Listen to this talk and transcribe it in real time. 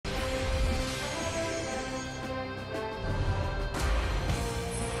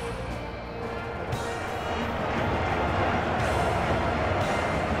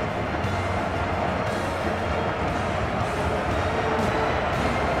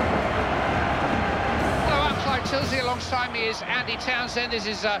Alongside me is Andy Townsend. This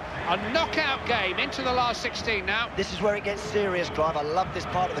is a knockout game into the last 16 now. This is where it gets serious, Clive. I love this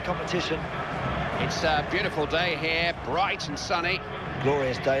part of the competition. It's a beautiful day here, bright and sunny.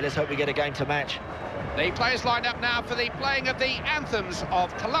 Glorious day. Let's hope we get a game to match. The players lined up now for the playing of the anthems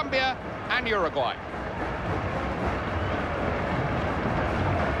of Colombia and Uruguay.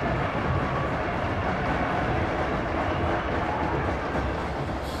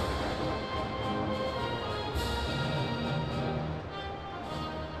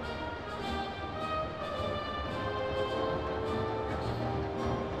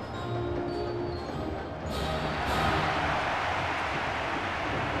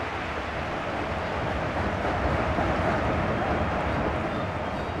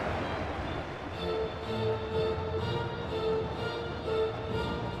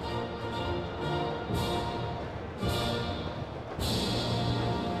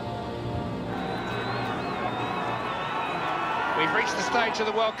 We've reached the stage of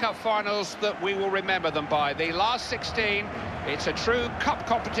the World Cup finals that we will remember them by. The last 16, it's a true cup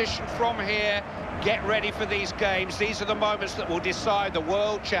competition from here. Get ready for these games. These are the moments that will decide the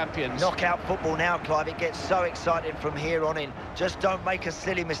world champions. Knockout football now, Clive. It gets so exciting from here on in. Just don't make a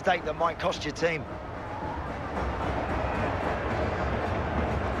silly mistake that might cost your team.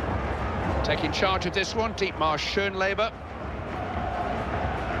 Taking charge of this one, Dietmar Schönleber.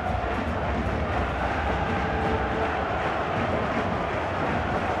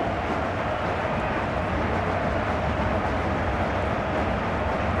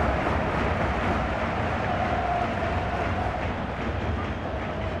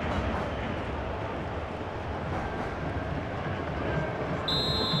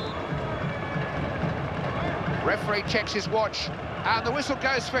 Referee checks his watch, and the whistle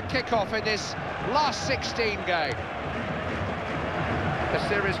goes for kick-off in this last 16 game.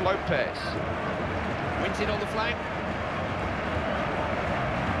 Caceres Lopez wins it on the flank.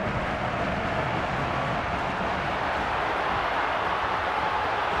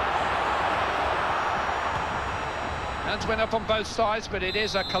 Hands went up on both sides, but it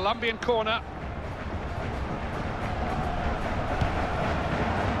is a Colombian corner.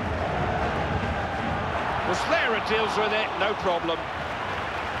 Muslera deals with it, no problem.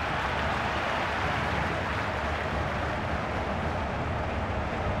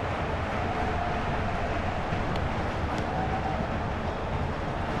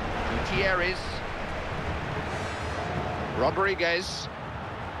 Gutierrez. Rodriguez.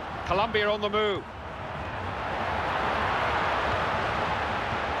 Colombia on the move.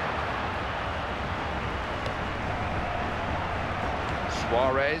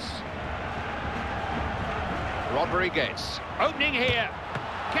 Suarez. Rodriguez, opening here,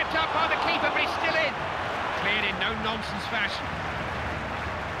 kept up by the keeper, but he's still in. Cleared in no-nonsense fashion.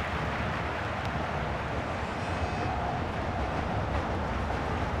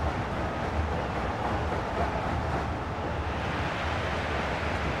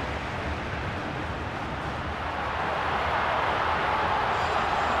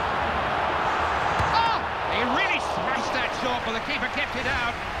 Oh! He really smashed that shot, but the keeper kept it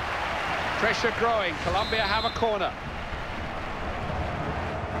out. Pressure growing, Colombia have a corner.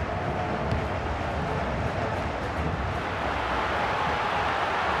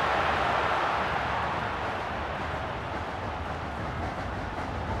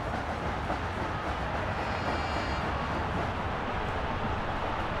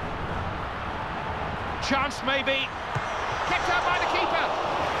 Chance maybe, kept out by the keeper.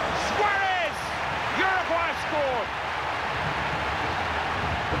 Suarez! Uruguay scored.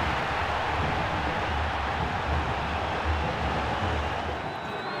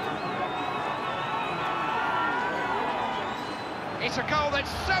 It's a goal that's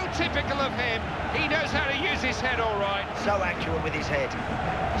so typical of him. He knows how to use his head all right. So accurate with his head.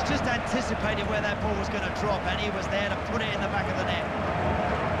 He's just anticipated where that ball was going to drop, and he was there to put it in the back of the net.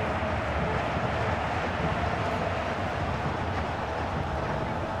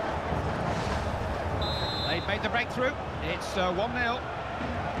 They've made the breakthrough. It's 1-0.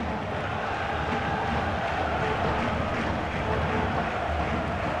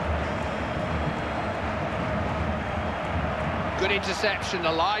 Good interception,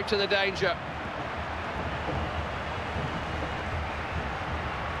 alive to the danger.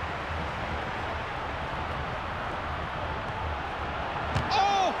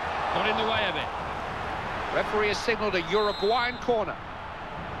 Oh! Got in the way of it. Referee has signalled a Uruguayan corner.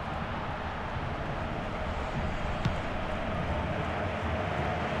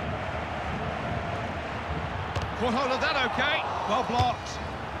 Caught hold of that, OK. Well blocked.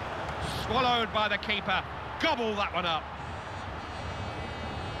 Swallowed by the keeper. Gobble that one up.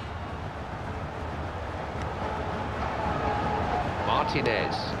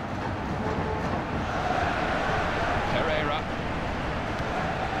 Martinez. Pereira.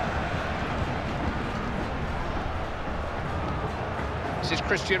 This is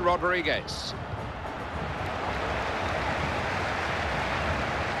Christian Rodriguez.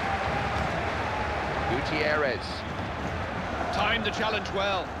 Gutierrez. Timed the challenge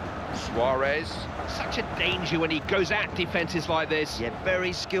well. Suarez. Such a danger when he goes at defences like this. Yeah,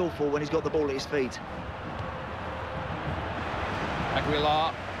 very skillful when he's got the ball at his feet.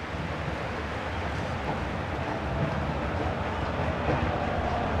 Aguilar.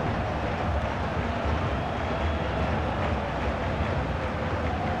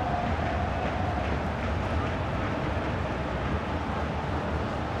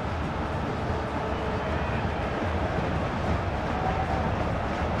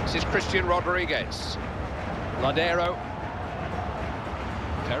 This is Christian Rodriguez. Ladero.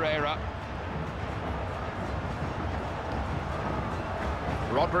 Pereira.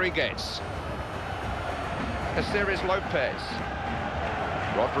 Rodriguez. Caceres Lopez.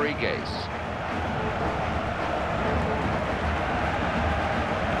 Rodriguez.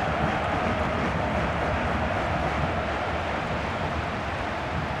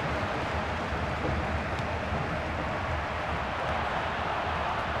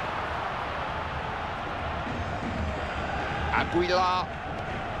 Aguilar.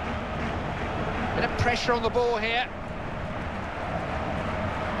 Bit of pressure on the ball here.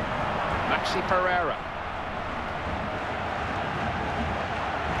 Maxi Pereira.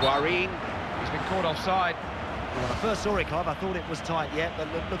 Guarin. He's been caught offside. Well, when I first saw it, Clive, I thought it was tight, yeah, but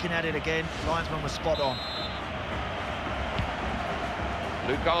looking at it again, linesman was spot on.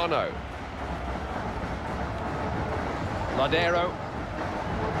 Lugano. Ladero.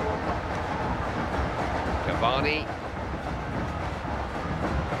 Cavani.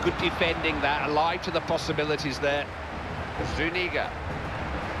 Good defending that, alive to the possibilities there. Zuniga.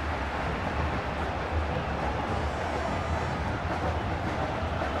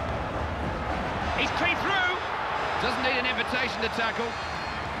 He's clean through. Doesn't need an invitation to tackle.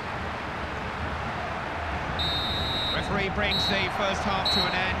 Referee brings the first half to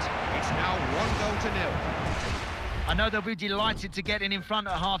an end. It's now 1-0. I know they'll be delighted to get in front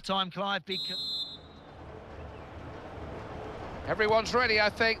at half-time, Clive, because... Everyone's ready, I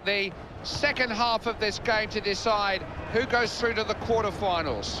think, the second half of this game to decide who goes through to the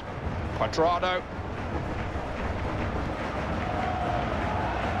quarter-finals. Cuadrado.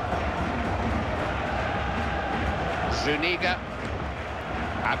 Zuniga.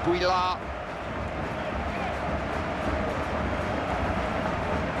 Aguilar.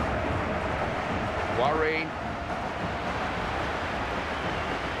 Guarin.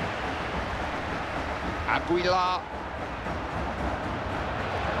 Aguilar.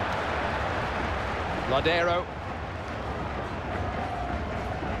 Ladero.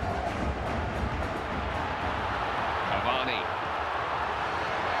 Cavani.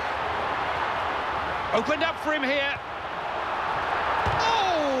 Opened up for him here.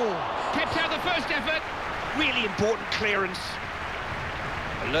 Oh! Kept out the first effort. Really important clearance.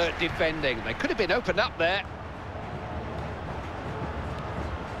 Alert defending. They could have been opened up there.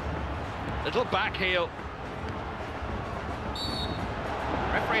 Little back heel.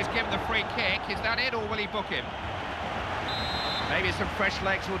 Referee's given the free kick. Is that it, or will he book him? Maybe some fresh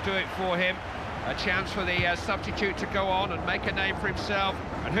legs will do it for him. A chance for the substitute to go on and make a name for himself.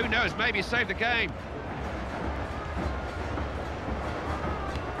 And who knows, maybe save the game.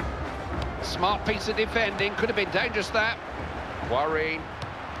 Smart piece of defending. Could have been dangerous, that. Guarin.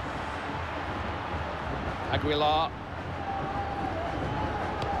 Aguilar.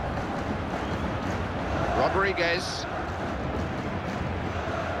 Rodriguez.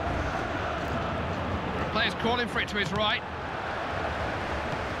 Players calling for it to his right.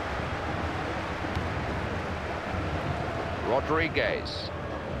 Rodriguez.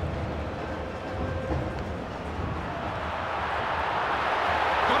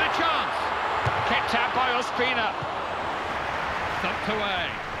 Got a chance. Kept out by Ospina. Thumped away.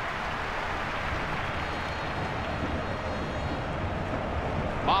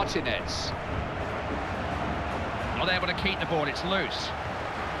 Martinez. Not able to keep the ball, it's loose.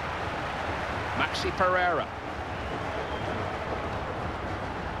 Maxi Pereira.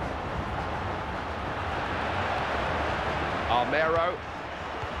 Almero.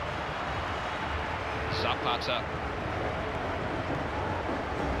 Zapata.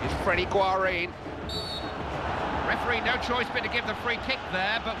 It's Freddie Guarin. Referee, no choice but to give the free kick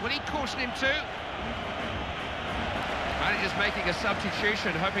there, but will he caution him too? Manager's making a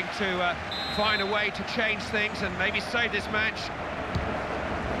substitution, hoping to find a way to change things and maybe save this match.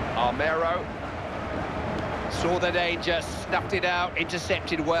 Almero. Saw the danger, snuffed it out,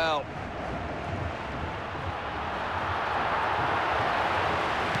 intercepted well.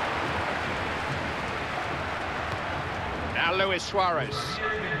 Now Luis Suarez.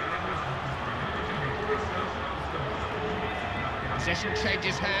 Possession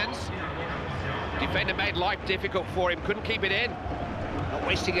changes hands. Defender made life difficult for him, couldn't keep it in. Not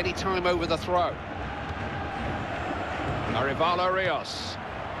wasting any time over the throw. Arevalo Rios.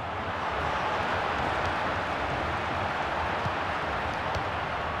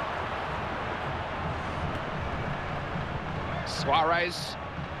 Suarez.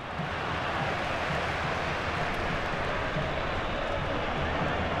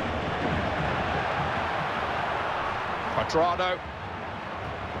 Quadrado.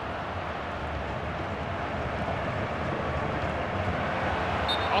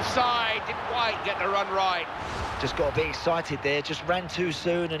 Offside, didn't quite get the run right. Just got to be excited there, just ran too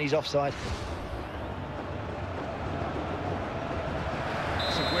soon and he's offside.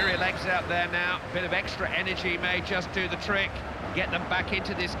 Some weary legs out there now, a bit of extra energy may just do the trick, get them back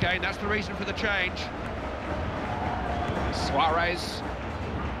into this game, that's the reason for the change. Suarez.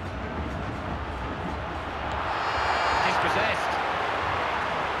 Dispossessed.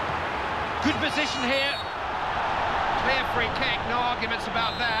 Good position here. Clear free kick, no arguments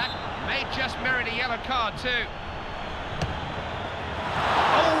about that. May just merit a yellow card too.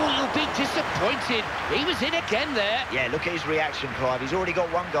 Oh, you'll be disappointed. He was in again there. Yeah, look at his reaction, Clive. He's already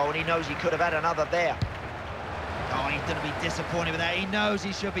got one goal and he knows he could have had another there. Oh, he's going to be disappointed with that. He knows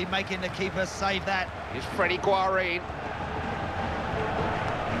he should be making the keeper save that. Here's Freddie Guarín.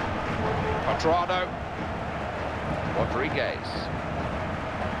 Quadrado. Rodriguez.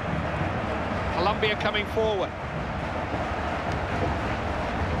 Colombia coming forward.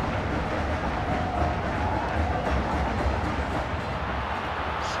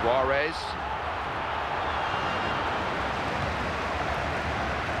 Suarez.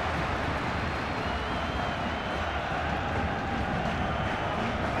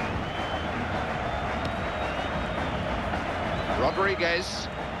 Rodriguez.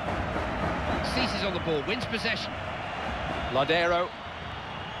 Seizes on the ball, wins possession. Ladero.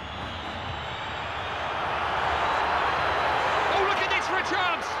 Oh, look at this for a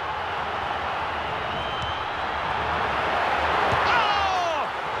chance!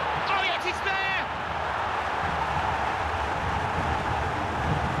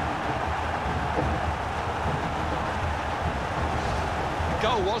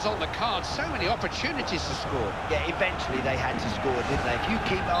 Goal was on the card, so many opportunities to score. Yeah, eventually they had to score, didn't they? If you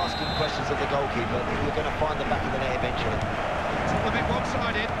keep asking questions of the goalkeeper, you're going to find the back of the net eventually. It's all a bit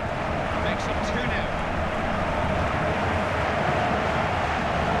one-sided. Makes it 2-0.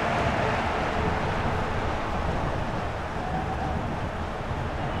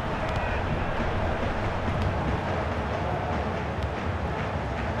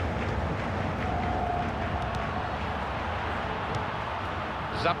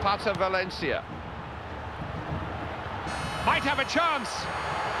 Zapata Valencia. Might have a chance.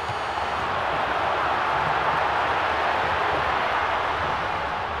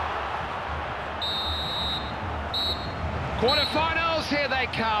 Quarter-finals, here they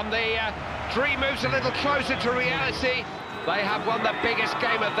come. The dream moves a little closer to reality. They have won the biggest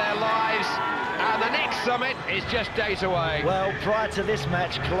game of their lives. And the next summit is just days away. Well, prior to this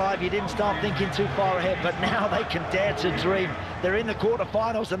match, Clive, you didn't start thinking too far ahead, but now they can dare to dream. They're in the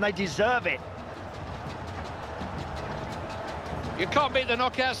quarter-finals and they deserve it. You can't beat the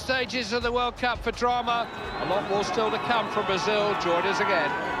knockout stages of the World Cup for drama. A lot more still to come from Brazil. Join us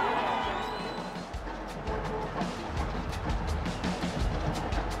again.